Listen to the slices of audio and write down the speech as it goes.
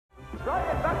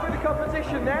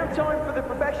competition now. Time for the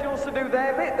professionals to do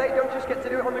their bit. They don't just get to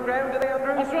do it on the ground, do they,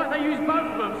 Andrew? That's right, they use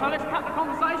both of them. So let's cut the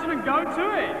conversation and go to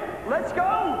it. Let's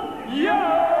go! Yo!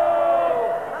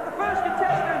 And the first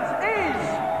contestant is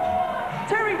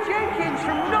Pirrie Jenkins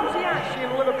from Notty Ash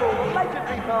in Liverpool, a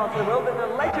legendary part of the world and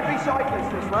a legendary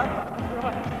cyclist, this lad.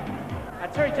 Right.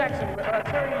 Pirrie Jenkins,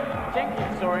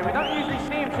 sorry, we don't usually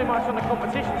see him too much on the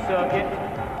competition circuit,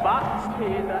 but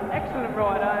he is an excellent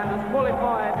rider and has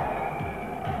qualified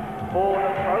for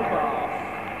the pro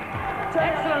class.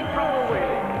 Excellent trouble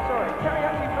wheeling. Sorry, Pirrie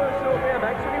actually first saw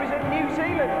BMX when he was in New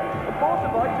Zealand and bought a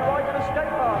bike to ride at a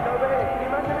skate park over here. Can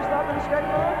you imagine this lad at a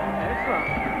skate park? Excellent.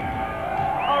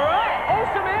 All right,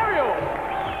 awesome aerial.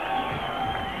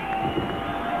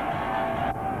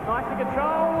 Nicely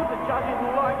controlled, the judges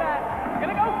will like that.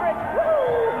 Gonna go for it.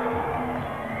 Woo!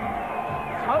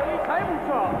 Totally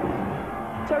tabletop.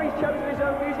 Terry's chosen his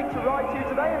own music to ride to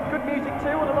today, and good music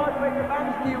too on the lightweight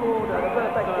band's new order, the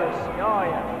Perfectus. Oh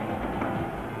yeah.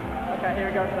 Okay, here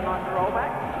we go for the nice rollback.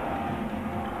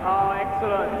 Oh,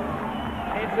 excellent.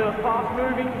 Into a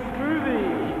fast-moving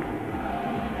smoothie.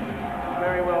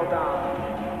 Very well done.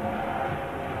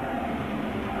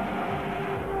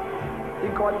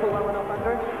 Didn't quite pull that one off,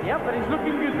 Andrew. Yep, but he's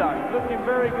looking good though. He's looking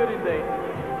very good indeed.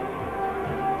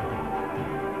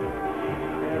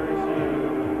 There is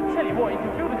tell you what, you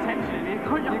can feel the tension in here.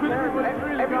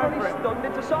 Everybody's stunned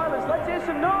into silence. Let's hear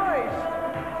some noise.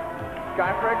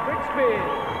 Going for a quick spin.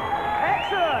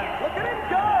 Excellent. Look at him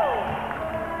go.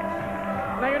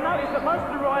 Now you'll notice that most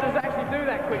of the riders that actually do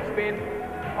that quick spin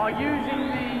are using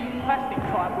the plastic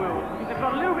type wheels because they've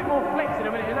got a little bit more flex in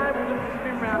them and it enables them to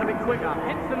spin round a bit quicker.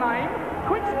 Hence the name,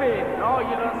 quick spin. Oh,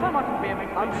 you learn so much from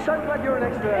BMX. I'm so glad you're an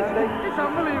expert, Andy. It's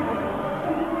unbelievable.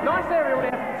 Nice aerial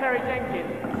there from Pirrie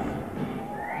Jenkins.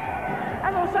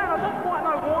 As I was saying, I don't quite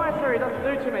know why Pirrie doesn't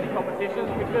do too many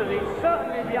competitions because he'd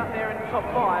certainly be up there in the top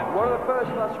 5. One of the first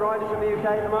class riders in the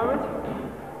UK at the moment.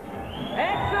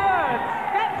 Excellent!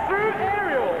 Step through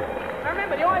aerial. Now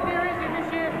remember, the idea is in this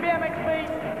year's BMX Beat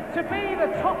to be the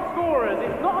top scorers.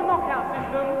 It's not a knockout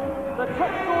system. The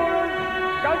top scorers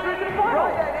go through to the final.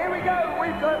 Right then, here we go.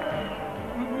 We've got...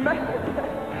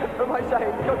 what am I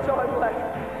saying? Got time left.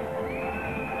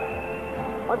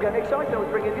 I'm getting excited. I was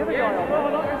bringing the other guy on. Well,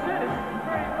 like I said, it's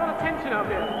a lot of tension up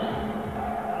here.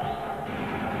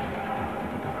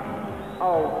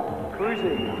 Oh,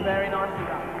 cruising. Very nicely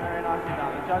done. Very nicely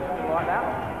done. The judges will like that.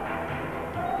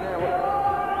 Yeah,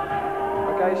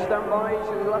 well, okay, stand by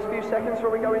in the last few seconds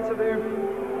before we go into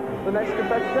the next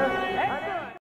competitor.